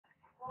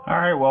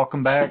Alright,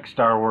 welcome back.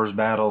 Star Wars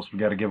Battles. We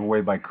got a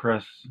giveaway by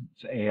Chris.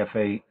 It's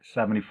AFA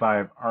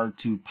 75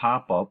 R2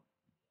 pop-up.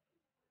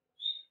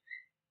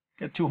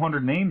 Got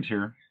 200 names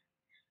here.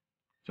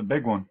 It's a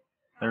big one.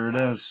 There it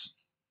is.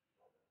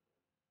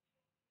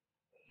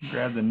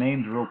 Grab the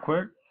names real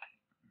quick.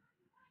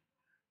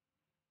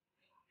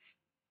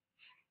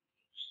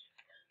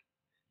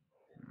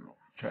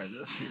 Try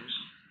this here.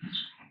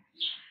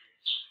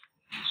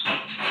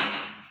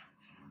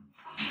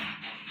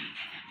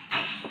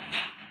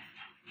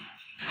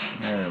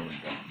 There we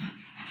go.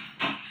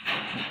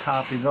 We'll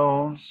copy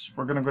those.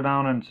 We're going to go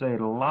down and say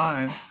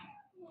live.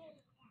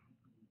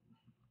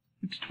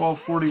 It's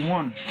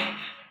 12:41.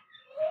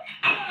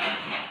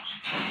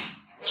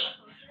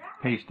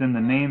 Paste in the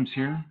names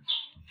here.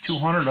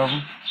 200 of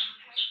them.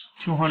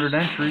 200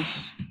 entries.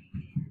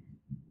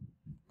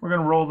 We're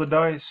going to roll the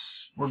dice.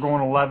 We're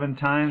going 11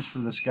 times for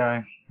this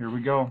guy. Here we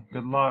go.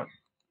 Good luck.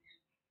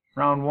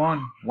 Round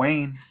 1,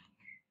 Wayne.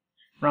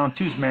 Round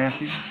 2 is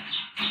Matthew.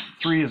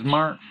 3 is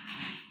Mark.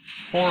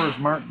 4 is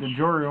Mark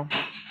DeJorio.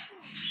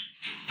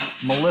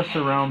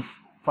 Melissa, round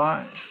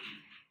 5.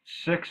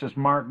 6 is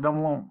Mark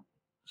Dumlone.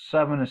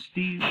 7 is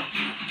Steve.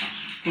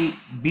 8,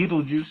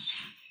 Beetlejuice.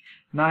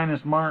 9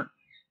 is Mark.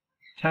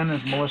 10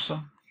 is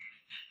Melissa.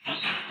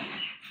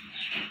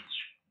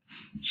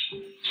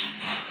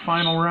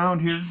 Final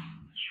round here.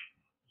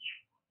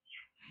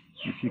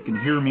 If you can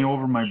hear me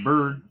over my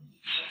bird.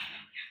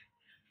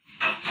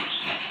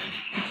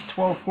 It's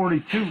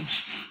 12:42.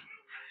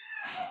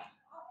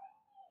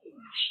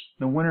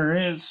 The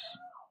winner is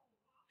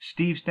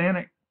Steve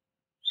Stanek,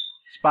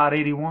 spot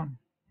 81.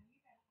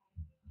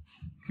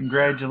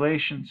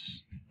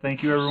 Congratulations.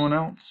 Thank you everyone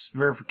else.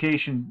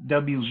 Verification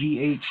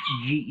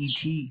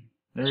WVHGET.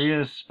 There he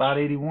is, spot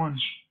 81,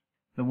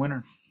 the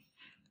winner.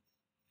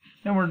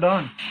 And we're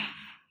done.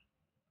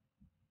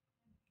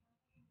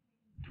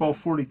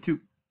 12:42.